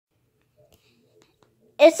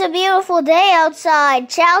It's a beautiful day outside.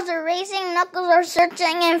 Chows are racing, knuckles are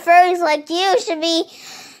searching, and furries like you should be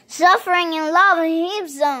suffering in lava heap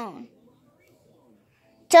zone.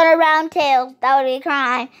 Turn around, tails, that would be a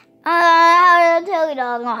crime. How to tell you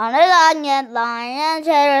dog on the onion line and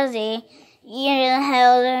Jersey. You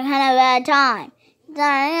held a kind of bad time.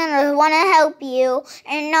 I just want to help you,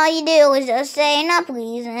 and all you do is just say no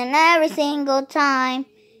please, and every single time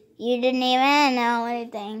you didn't even know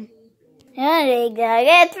anything. You gotta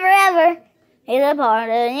get forever. He's a part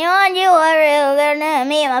of you, and you are real good to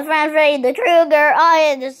me. My friend Freddy the Krueger, all you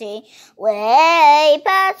had to see. Way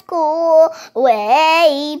past cool,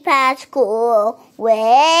 way past cool,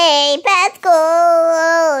 way past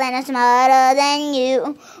cool, and I'm smarter than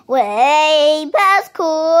you. Way past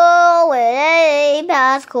cool, way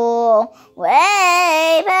past cool,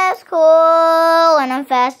 way past cool, and I'm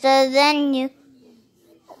faster than you.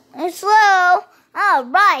 It's slow.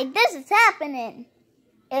 Alright, this is happening.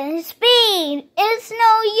 And speed, it's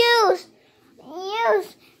no use.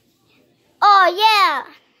 Oh yeah.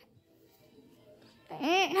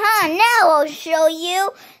 Now I'll show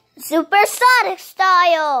you supersonic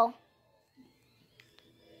style.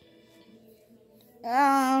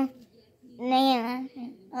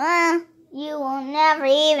 You will never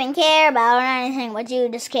even care about anything, but you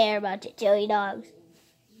just care about your chili dogs.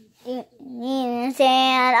 You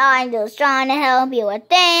understand? I'm just trying to help you with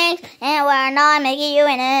things, and we're not making you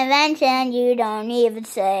an invention. You don't even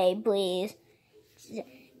say please.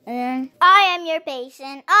 I am your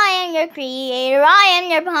patient. I am your creator. I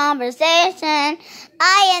am your conversation.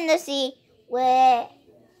 I am the sea. Way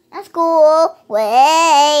past cool.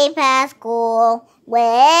 Way past cool.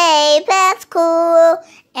 Way past cool.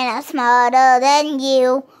 And I'm smarter than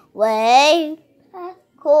you. Way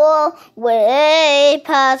cool, way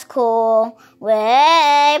past cool,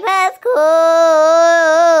 way past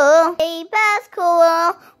cool, way past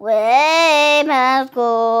cool, way past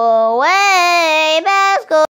cool, way